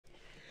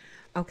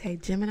Okay,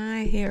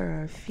 Gemini, here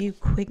are a few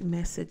quick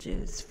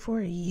messages for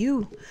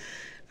you.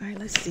 All right,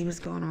 let's see what's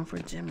going on for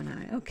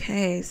Gemini.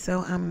 Okay,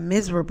 so I'm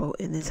miserable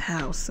in this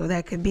house. So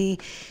that could be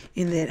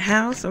in that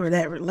house or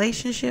that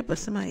relationship, or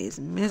somebody is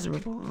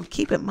miserable.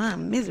 Keep in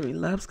mind, misery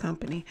loves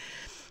company,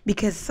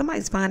 because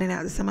somebody's finding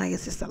out that somebody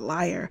is just a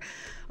liar,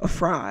 a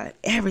fraud.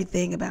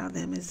 Everything about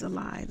them is a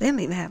lie. They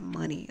don't even have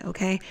money,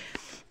 okay?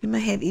 You might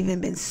have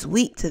even been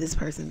sweet to this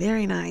person,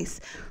 very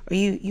nice, or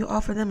you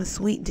offer them a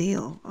sweet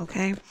deal,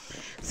 okay?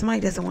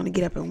 Somebody doesn't want to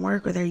get up and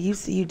work, or they're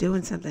used to you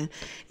doing something.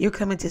 You're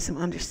coming to some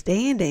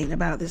understanding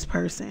about this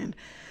person.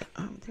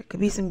 There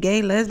could be some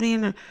gay,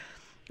 lesbian,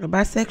 or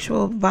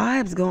bisexual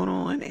vibes going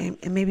on,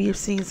 and maybe you're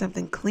seeing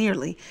something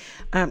clearly.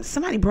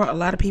 Somebody brought a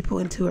lot of people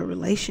into a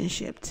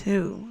relationship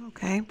too,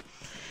 okay?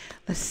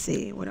 Let's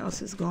see what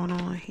else is going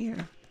on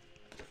here.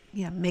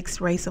 Yeah,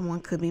 mixed race.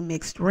 Someone could be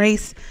mixed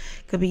race.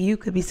 Could be you,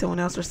 could be someone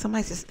else, or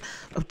somebody's just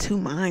of two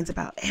minds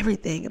about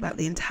everything, about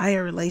the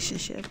entire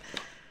relationship.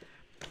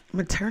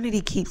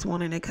 Maternity keeps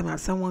wanting to come out.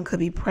 Someone could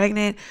be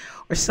pregnant,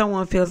 or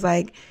someone feels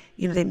like,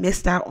 they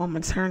missed out on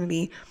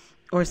maternity,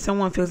 or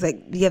someone feels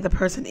like the other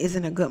person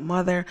isn't a good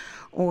mother,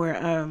 or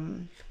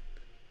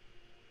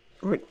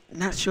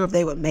not sure if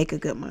they would make a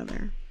good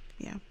mother.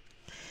 Yeah.